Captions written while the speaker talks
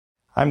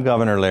I'm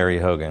Governor Larry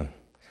Hogan.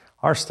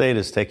 Our state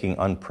is taking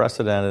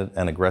unprecedented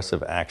and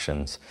aggressive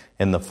actions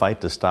in the fight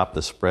to stop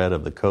the spread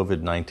of the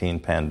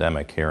COVID-19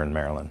 pandemic here in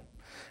Maryland.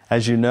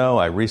 As you know,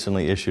 I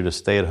recently issued a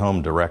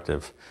stay-at-home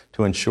directive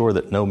to ensure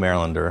that no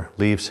Marylander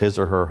leaves his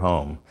or her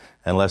home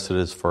unless it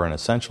is for an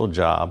essential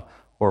job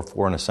or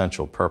for an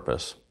essential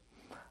purpose.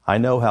 I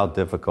know how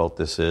difficult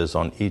this is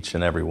on each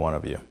and every one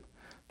of you.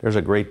 There's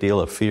a great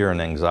deal of fear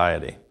and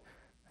anxiety.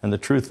 And the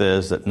truth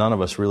is that none of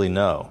us really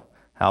know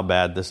how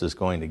bad this is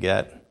going to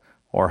get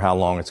or how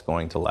long it's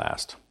going to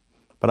last.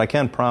 But I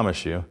can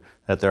promise you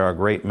that there are a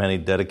great many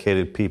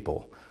dedicated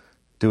people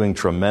doing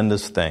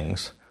tremendous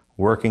things,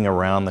 working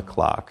around the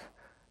clock,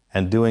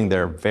 and doing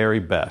their very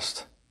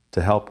best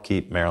to help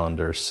keep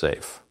Marylanders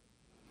safe.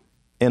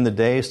 In the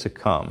days to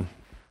come,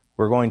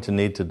 we're going to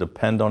need to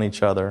depend on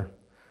each other,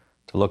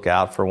 to look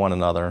out for one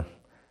another,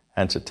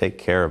 and to take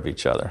care of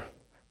each other,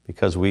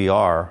 because we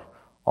are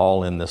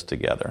all in this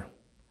together,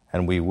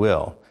 and we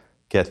will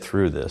get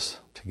through this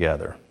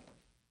together.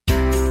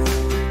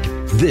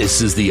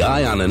 This is the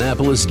Eye on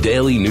Annapolis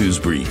Daily News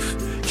Brief,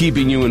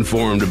 keeping you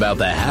informed about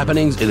the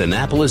happenings in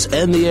Annapolis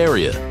and the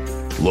area.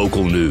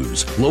 Local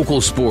news,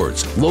 local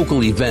sports,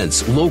 local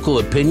events, local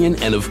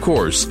opinion, and of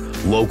course,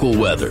 local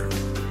weather.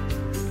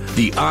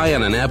 The Eye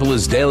on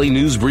Annapolis Daily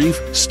News Brief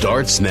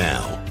starts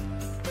now.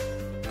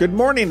 Good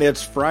morning.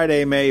 It's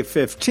Friday, May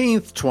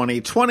 15th,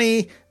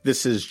 2020.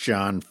 This is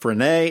John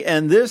Frenaye,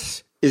 and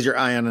this is your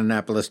Eye on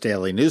Annapolis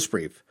Daily News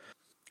Brief.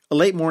 A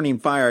late morning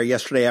fire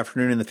yesterday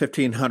afternoon in the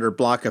 1500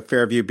 block of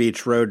Fairview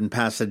Beach Road in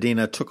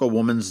Pasadena took a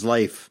woman's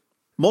life.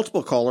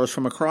 Multiple callers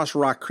from across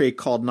Rock Creek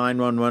called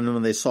 911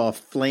 when they saw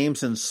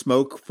flames and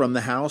smoke from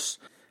the house.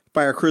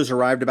 Fire crews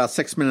arrived about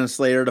 6 minutes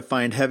later to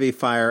find heavy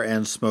fire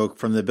and smoke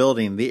from the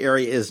building. The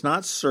area is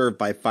not served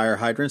by fire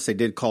hydrants. They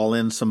did call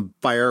in some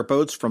fire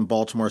boats from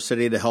Baltimore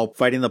City to help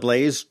fighting the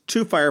blaze.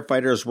 2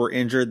 firefighters were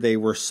injured. They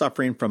were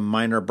suffering from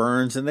minor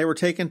burns, and they were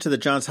taken to the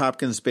Johns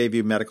Hopkins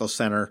Bayview Medical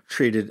Center,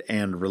 treated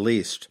and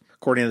released.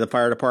 According to the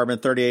fire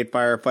department, 38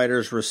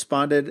 firefighters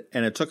responded,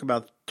 and it took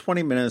about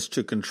 20 minutes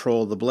to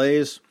control the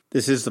blaze.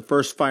 This is the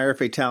first fire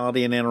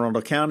fatality in Anne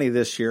Arundel County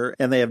this year,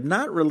 and they have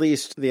not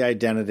released the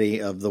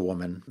identity of the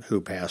woman who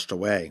passed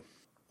away.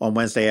 On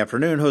Wednesday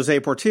afternoon, Jose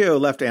Portillo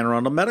left Anne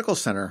Arundel Medical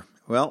Center.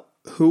 Well,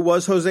 who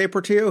was Jose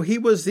Portillo? He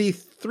was the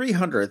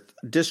 300th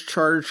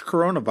discharged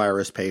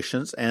coronavirus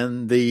patient,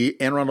 and the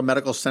Anne Arundel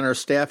Medical Center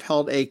staff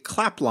held a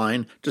clap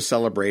line to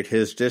celebrate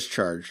his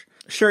discharge.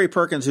 Sherry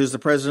Perkins, who's the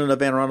president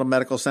of Anne Arundel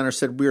Medical Center,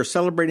 said, "We are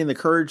celebrating the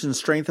courage and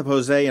strength of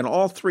Jose and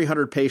all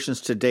 300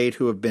 patients to date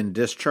who have been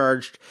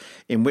discharged.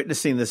 In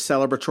witnessing this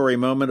celebratory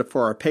moment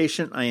for our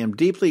patient, I am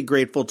deeply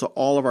grateful to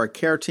all of our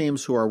care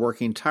teams who are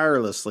working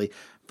tirelessly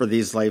for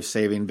these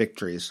life-saving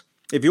victories."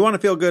 If you want to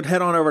feel good,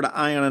 head on over to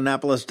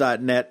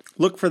eyeonannapolis.net,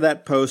 look for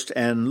that post,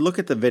 and look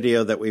at the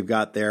video that we've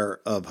got there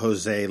of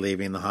Jose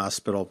leaving the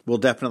hospital. We'll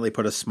definitely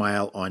put a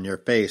smile on your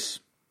face.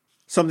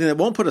 Something that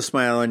won't put a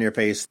smile on your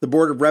face, the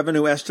Board of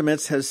Revenue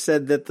Estimates has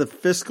said that the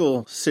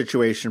fiscal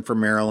situation for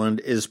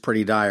Maryland is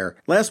pretty dire.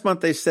 Last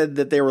month, they said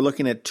that they were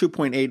looking at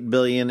 $2.8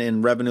 billion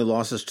in revenue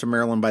losses to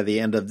Maryland by the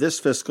end of this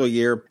fiscal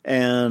year,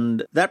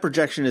 and that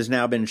projection has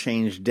now been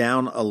changed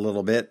down a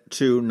little bit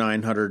to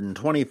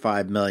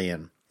 $925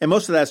 million. And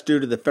most of that's due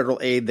to the federal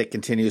aid that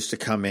continues to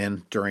come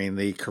in during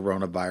the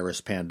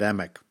coronavirus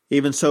pandemic.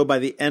 Even so, by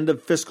the end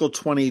of fiscal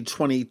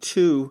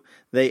 2022,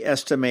 they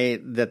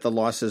estimate that the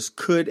losses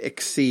could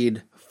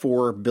exceed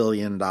 $4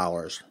 billion.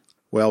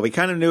 Well, we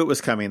kind of knew it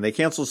was coming. They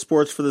canceled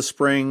sports for the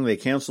spring. They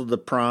canceled the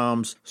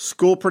proms.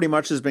 School pretty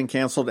much has been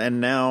canceled, and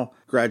now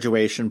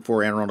graduation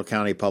for Anne Arundel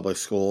County Public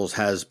Schools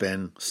has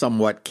been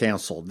somewhat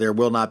canceled. There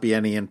will not be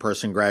any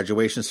in-person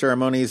graduation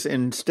ceremonies.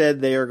 Instead,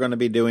 they are going to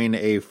be doing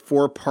a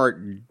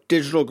 4-part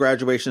digital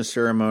graduation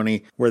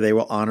ceremony where they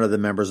will honor the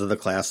members of the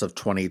class of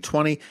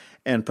 2020,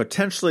 and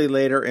potentially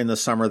later in the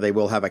summer, they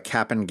will have a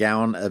cap and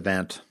gown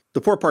event.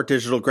 The 4-part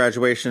digital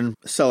graduation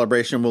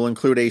celebration will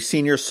include a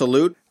senior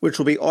salute, which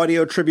will be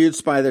audio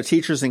tributes by the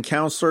teachers and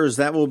counselors.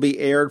 That will be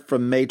aired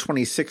from May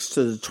 26th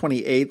to the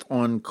 28th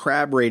on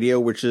Crab Radio,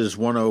 which is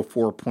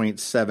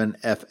 104.7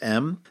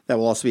 FM. That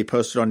will also be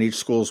posted on each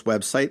school's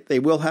website. They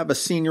will have a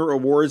senior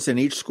awards, and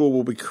each school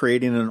will be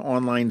creating an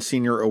online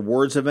senior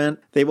awards event.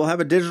 They will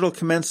have a digital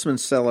commencement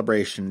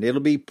celebration. It'll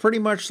be pretty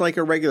much like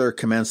a regular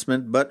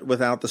commencement, but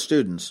without the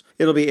students.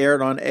 It'll be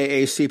aired on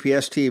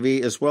AACPS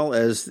TV as well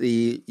as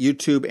the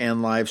YouTube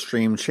and live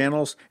stream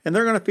channels, and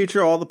they're going to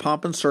feature all the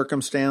pomp and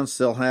circumstance.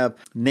 They'll have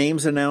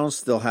names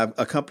announced, they'll have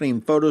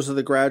accompanying photos of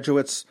the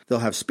graduates, they'll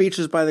have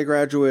speeches by the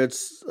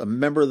graduates, a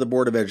member of the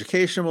Board of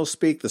Education will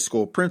speak, the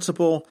school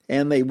principal,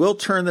 and they will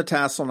turn the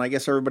tassel, and I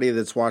guess everybody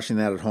that's watching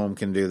that at home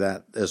can do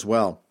that as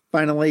well.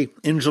 Finally,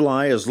 in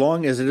July, as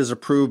long as it is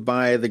approved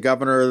by the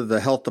governor,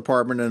 the health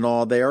department, and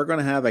all, they are going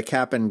to have a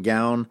cap and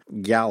gown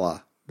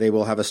gala. They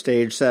will have a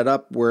stage set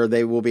up where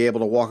they will be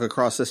able to walk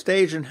across the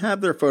stage and have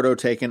their photo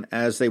taken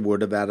as they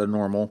would have at a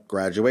normal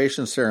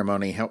graduation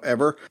ceremony.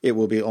 However, it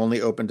will be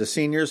only open to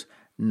seniors,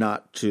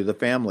 not to the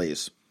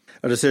families.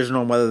 A decision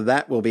on whether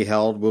that will be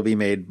held will be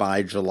made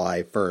by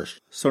July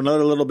 1st. So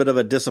another little bit of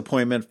a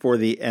disappointment for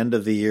the end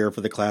of the year for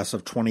the class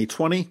of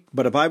 2020.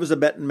 But if I was a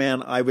betting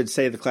man, I would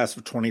say the class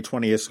of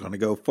 2020 is going to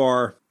go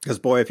far. Because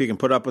boy, if you can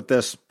put up with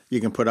this,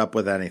 you can put up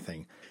with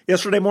anything.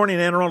 Yesterday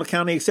morning, Anne Arundel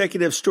County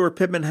Executive Stuart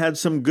Pittman had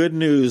some good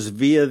news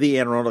via the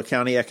Anne Arundel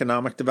County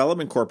Economic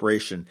Development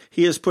Corporation.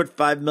 He has put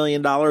 $5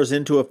 million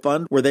into a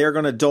fund where they are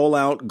going to dole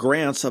out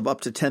grants of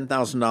up to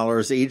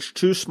 $10,000 each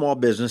to small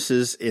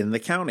businesses in the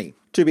county.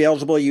 To be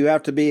eligible, you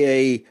have to be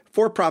a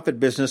for-profit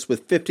business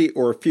with 50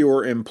 or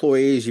fewer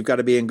employees. You've got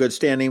to be in good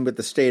standing with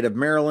the state of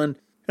Maryland.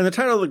 And the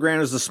title of the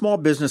grant is the Small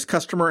Business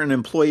Customer and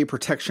Employee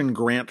Protection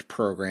Grant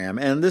Program.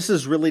 And this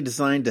is really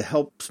designed to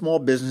help small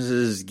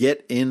businesses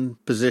get in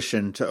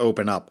position to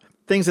open up.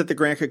 Things that the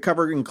grant could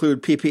cover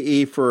include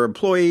PPE for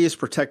employees,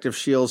 protective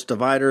shields,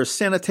 dividers,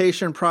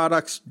 sanitation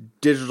products,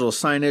 digital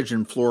signage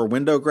and floor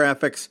window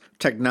graphics,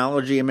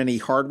 technology and any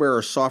hardware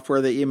or software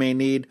that you may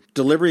need,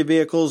 delivery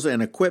vehicles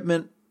and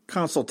equipment,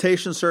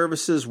 consultation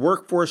services,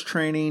 workforce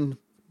training,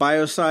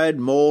 biocide,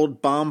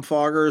 mold, bomb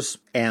foggers,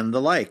 and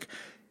the like.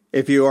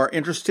 If you are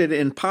interested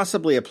in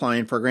possibly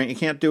applying for a grant, you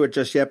can't do it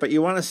just yet, but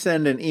you want to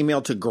send an email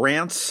to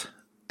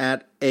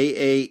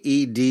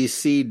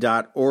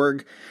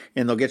grants@aaedc.org,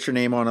 and they'll get your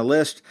name on a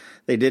list.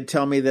 They did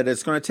tell me that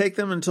it's going to take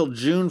them until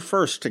June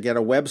 1st to get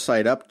a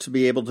website up to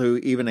be able to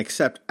even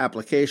accept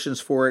applications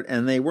for it,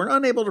 and they were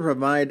unable to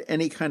provide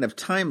any kind of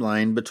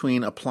timeline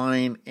between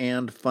applying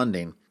and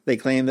funding. They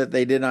claim that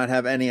they did not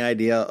have any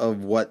idea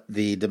of what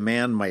the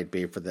demand might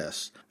be for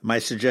this. My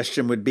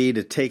suggestion would be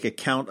to take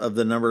account of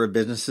the number of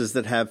businesses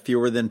that have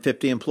fewer than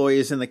 50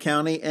 employees in the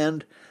county,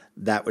 and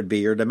that would be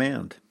your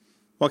demand.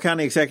 Well,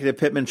 County Executive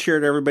Pittman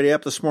cheered everybody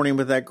up this morning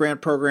with that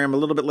grant program. A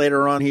little bit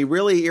later on, he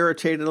really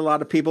irritated a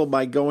lot of people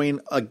by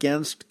going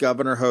against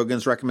Governor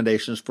Hogan's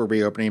recommendations for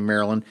reopening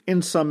Maryland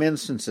in some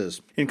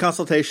instances. In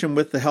consultation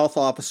with the health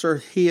officer,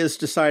 he has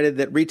decided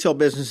that retail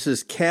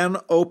businesses can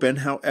open.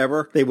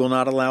 However, they will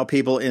not allow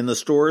people in the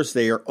stores.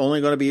 They are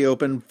only going to be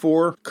open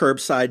for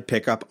curbside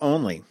pickup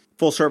only.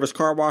 Full-service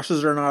car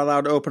washes are not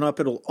allowed to open up.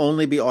 It'll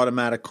only be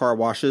automatic car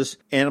washes.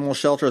 Animal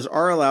shelters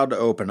are allowed to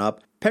open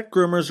up. Pet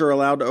groomers are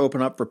allowed to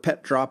open up for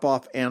pet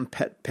drop-off and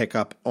pet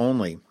pickup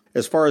only.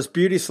 As far as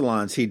beauty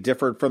salons, he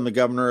differed from the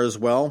governor as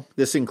well.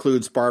 This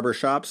includes barber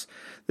shops.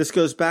 This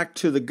goes back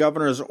to the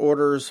governor's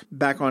orders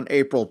back on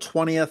April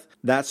 20th.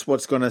 That's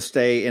what's going to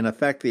stay in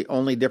effect. The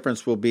only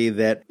difference will be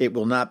that it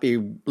will not be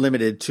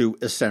limited to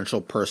essential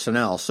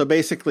personnel. So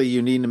basically,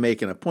 you need to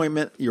make an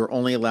appointment. You're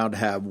only allowed to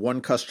have one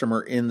customer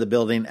in the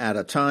building at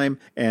a time,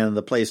 and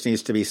the place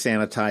needs to be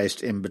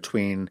sanitized in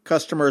between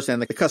customers,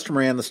 and the customer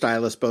and the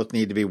stylist both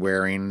need to be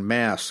wearing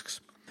masks.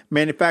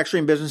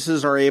 Manufacturing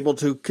businesses are able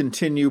to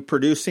continue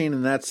producing,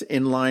 and that's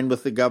in line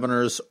with the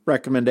governor's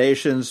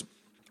recommendations.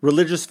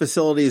 Religious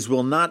facilities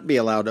will not be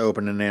allowed to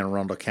open in Anne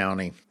Arundel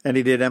County. And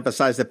he did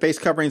emphasize that face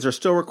coverings are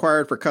still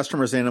required for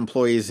customers and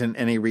employees in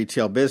any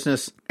retail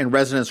business, and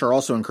residents are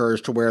also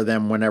encouraged to wear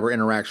them whenever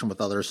interaction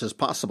with others is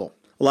possible.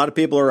 A lot of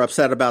people are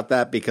upset about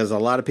that because a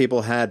lot of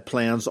people had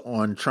plans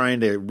on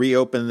trying to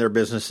reopen their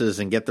businesses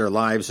and get their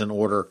lives in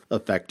order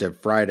effective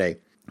Friday.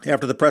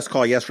 After the press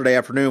call yesterday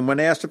afternoon, when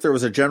asked if there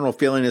was a general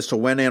feeling as to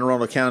when Anne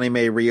Arundel County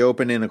may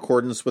reopen in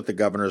accordance with the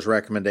governor's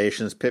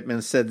recommendations,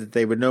 Pittman said that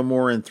they would know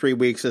more in 3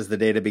 weeks as the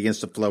data begins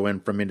to flow in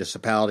from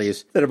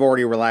municipalities that have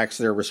already relaxed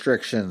their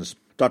restrictions.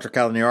 Dr.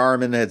 Kalani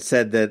Araman had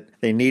said that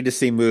they need to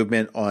see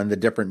movement on the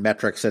different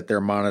metrics that they're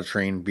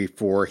monitoring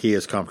before he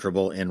is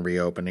comfortable in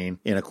reopening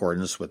in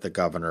accordance with the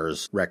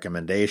governor's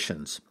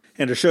recommendations.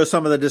 And to show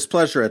some of the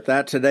displeasure at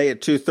that, today at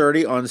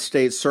 2:30 on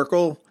State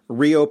Circle,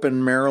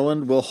 Reopen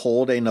Maryland will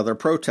hold another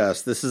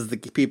protest. This is the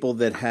people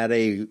that had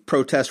a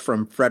protest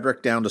from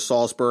Frederick down to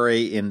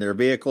Salisbury in their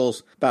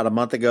vehicles. About a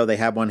month ago, they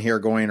had one here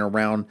going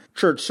around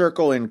Church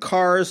Circle in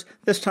cars.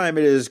 This time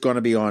it is going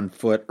to be on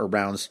foot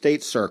around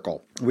State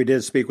Circle. We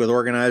did speak with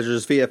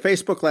organizers via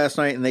Facebook last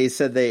night, and they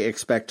said they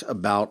expect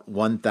about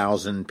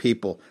 1,000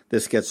 people.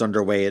 This gets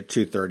underway at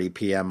 2:30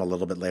 p.m. a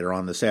little bit later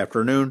on this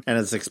afternoon, and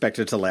is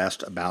expected to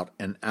last about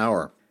an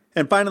hour.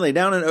 And finally,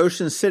 down in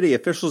Ocean City,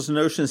 officials in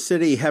Ocean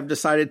City have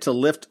decided to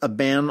lift a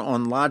ban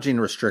on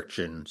lodging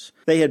restrictions.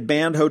 They had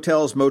banned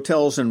hotels,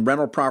 motels, and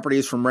rental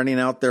properties from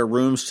renting out their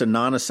rooms to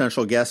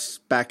non-essential guests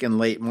back in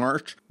late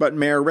March. But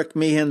Mayor Rick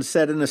Meehan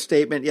said in a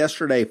statement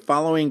yesterday,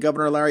 following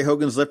Governor Larry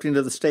Hogan's lifting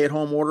of the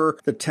stay-at-home order,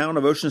 the town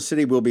of Ocean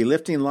City will be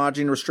lifting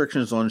lodging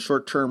restrictions on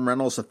short-term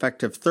rentals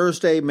effective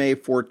Thursday, May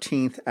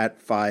 14th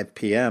at 5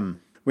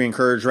 p.m. We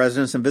encourage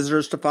residents and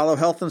visitors to follow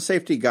health and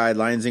safety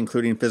guidelines,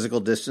 including physical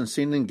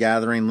distancing and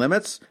gathering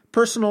limits.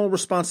 Personal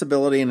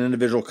responsibility and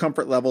individual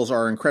comfort levels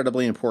are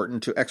incredibly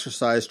important to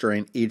exercise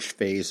during each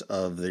phase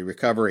of the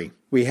recovery.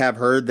 We have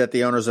heard that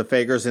the owners of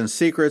Fagers and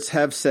Secrets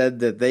have said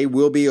that they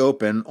will be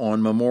open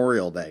on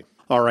Memorial Day.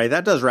 All right,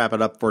 that does wrap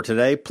it up for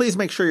today. Please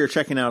make sure you're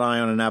checking out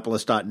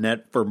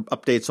eyeonannapolis.net for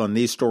updates on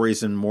these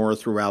stories and more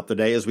throughout the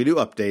day as we do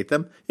update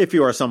them. If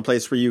you are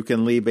someplace where you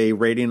can leave a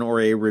rating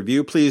or a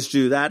review, please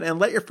do that. And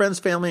let your friends,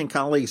 family, and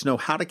colleagues know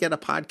how to get a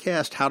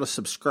podcast, how to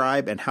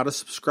subscribe, and how to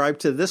subscribe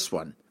to this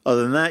one.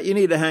 Other than that, you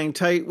need to hang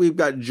tight. We've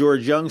got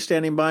George Young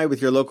standing by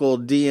with your local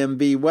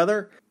DMV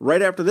weather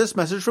right after this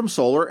message from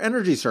Solar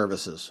Energy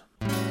Services.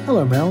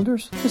 Hello,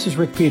 Marylanders. This is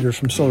Rick Peters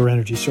from Solar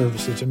Energy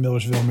Services in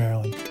Millersville,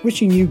 Maryland,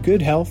 wishing you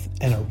good health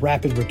and a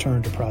rapid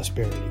return to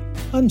prosperity.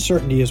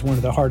 Uncertainty is one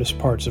of the hardest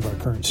parts of our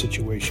current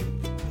situation.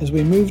 As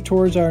we move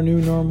towards our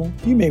new normal,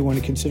 you may want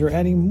to consider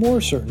adding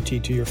more certainty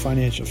to your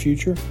financial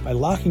future by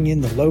locking in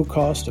the low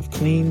cost of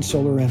clean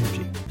solar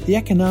energy. The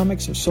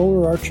economics of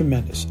solar are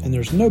tremendous, and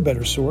there's no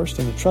better source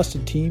than a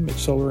trusted team at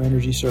Solar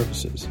Energy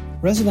Services.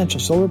 Residential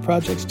solar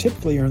projects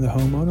typically earn the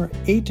homeowner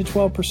 8 to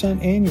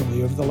 12%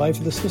 annually over the life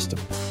of the system,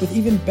 with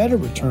even better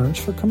returns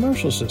for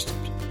commercial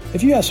systems.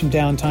 If you have some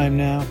downtime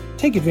now,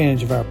 take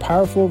advantage of our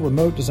powerful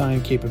remote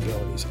design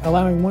capabilities,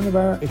 allowing one of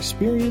our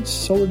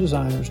experienced solar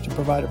designers to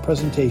provide a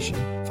presentation,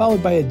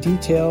 followed by a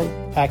detailed,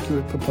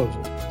 accurate proposal,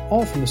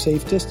 all from a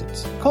safe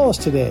distance. Call us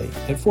today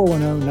at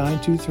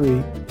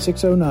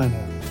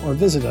 410-923-6090 or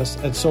visit us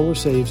at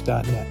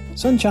solarsaves.net.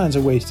 Sunshine's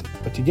are wasted,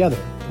 but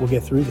together we'll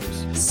get through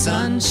this.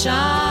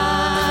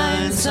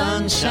 Sunshine,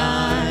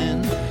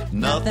 sunshine,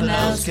 nothing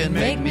else can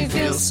make me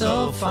feel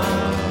so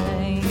fine.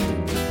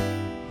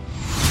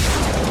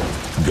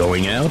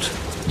 Going out?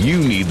 You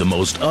need the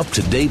most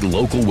up-to-date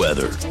local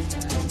weather.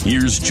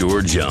 Here's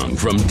George Young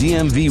from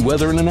DMV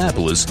Weather in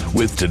Annapolis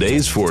with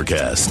today's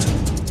forecast.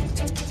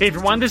 Hey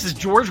everyone, this is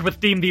George with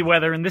DMV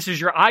Weather, and this is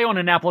your Eye on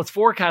Annapolis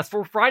forecast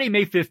for Friday,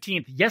 May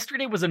 15th.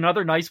 Yesterday was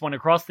another nice one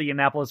across the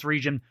Annapolis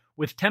region,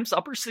 with temps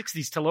upper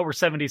 60s to lower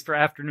 70s for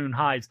afternoon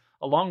highs,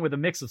 along with a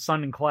mix of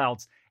sun and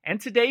clouds.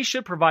 And today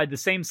should provide the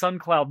same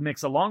sun-cloud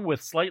mix along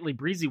with slightly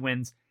breezy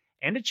winds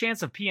and a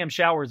chance of PM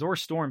showers or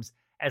storms,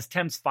 as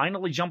temps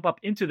finally jump up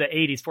into the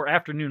 80s for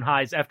afternoon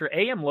highs after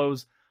AM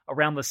lows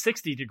around the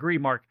 60-degree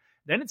mark.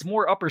 Then it's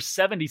more upper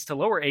 70s to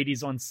lower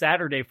 80s on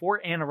Saturday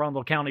for Anne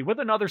Arundel County, with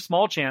another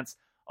small chance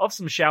of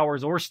some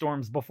showers or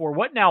storms before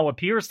what now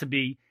appears to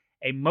be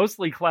a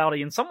mostly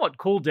cloudy and somewhat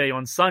cool day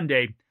on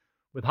Sunday,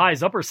 with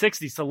highs upper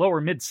 60s to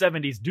lower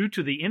mid-70s due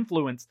to the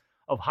influence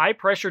of high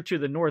pressure to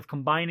the north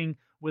combining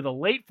with a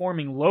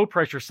late-forming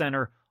low-pressure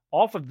center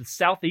off of the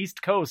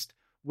southeast coast,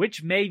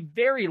 which may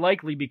very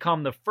likely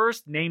become the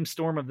first named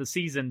storm of the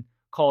season,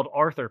 called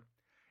Arthur.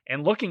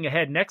 And looking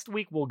ahead, next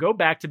week we'll go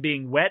back to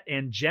being wet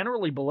and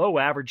generally below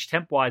average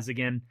temp-wise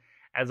again,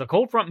 as a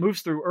cold front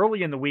moves through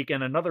early in the week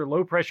and another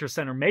low-pressure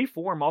center may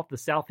form off the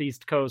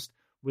southeast coast,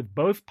 with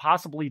both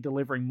possibly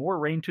delivering more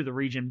rain to the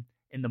region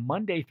in the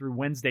Monday through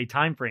Wednesday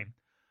timeframe.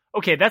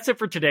 Okay, that's it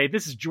for today.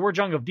 This is George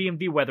Young of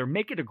DMV Weather.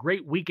 Make it a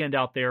great weekend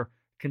out there.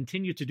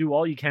 Continue to do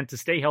all you can to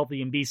stay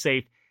healthy and be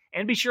safe,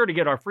 and be sure to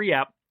get our free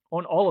app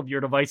on all of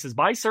your devices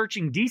by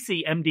searching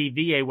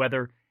DCMDVA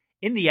Weather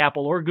in the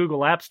Apple or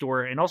Google App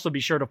Store, and also be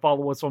sure to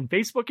follow us on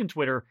Facebook and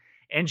Twitter,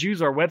 and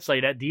use our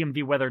website at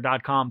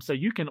dmvweather.com so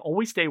you can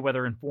always stay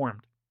weather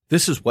informed.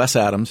 This is Wes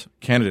Adams,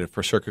 candidate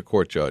for Circuit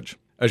Court Judge.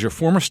 As your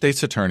former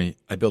state's attorney,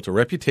 I built a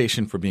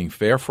reputation for being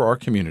fair for our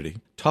community,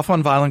 tough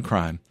on violent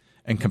crime,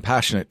 and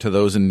compassionate to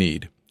those in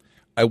need.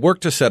 I work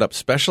to set up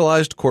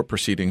specialized court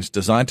proceedings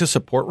designed to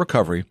support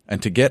recovery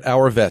and to get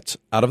our vets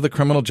out of the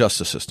criminal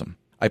justice system.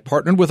 I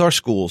partnered with our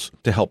schools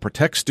to help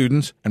protect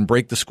students and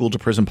break the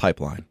school-to-prison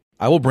pipeline.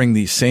 I will bring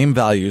these same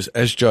values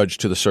as judge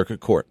to the Circuit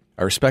Court.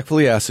 I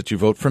respectfully ask that you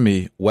vote for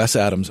me, Wes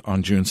Adams,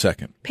 on June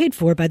 2nd. Paid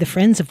for by the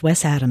Friends of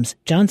Wes Adams.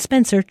 John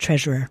Spencer,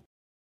 Treasurer.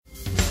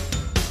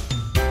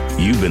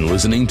 You've been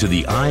listening to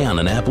the Eye on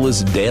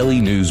Annapolis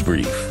Daily News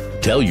Brief.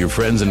 Tell your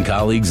friends and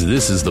colleagues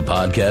this is the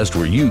podcast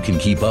where you can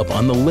keep up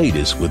on the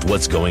latest with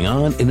what's going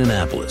on in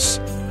Annapolis.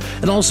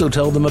 And also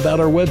tell them about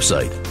our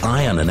website,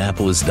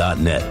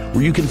 eyeonannapolis.net,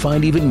 where you can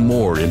find even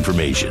more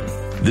information.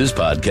 This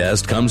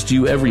podcast comes to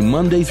you every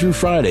Monday through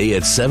Friday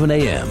at 7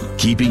 a.m.,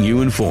 keeping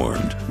you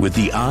informed with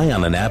the Eye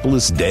on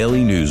Annapolis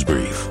Daily News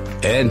Brief.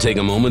 And take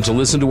a moment to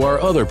listen to our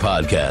other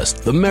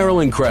podcast, The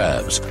Maryland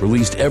Crabs,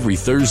 released every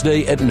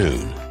Thursday at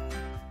noon.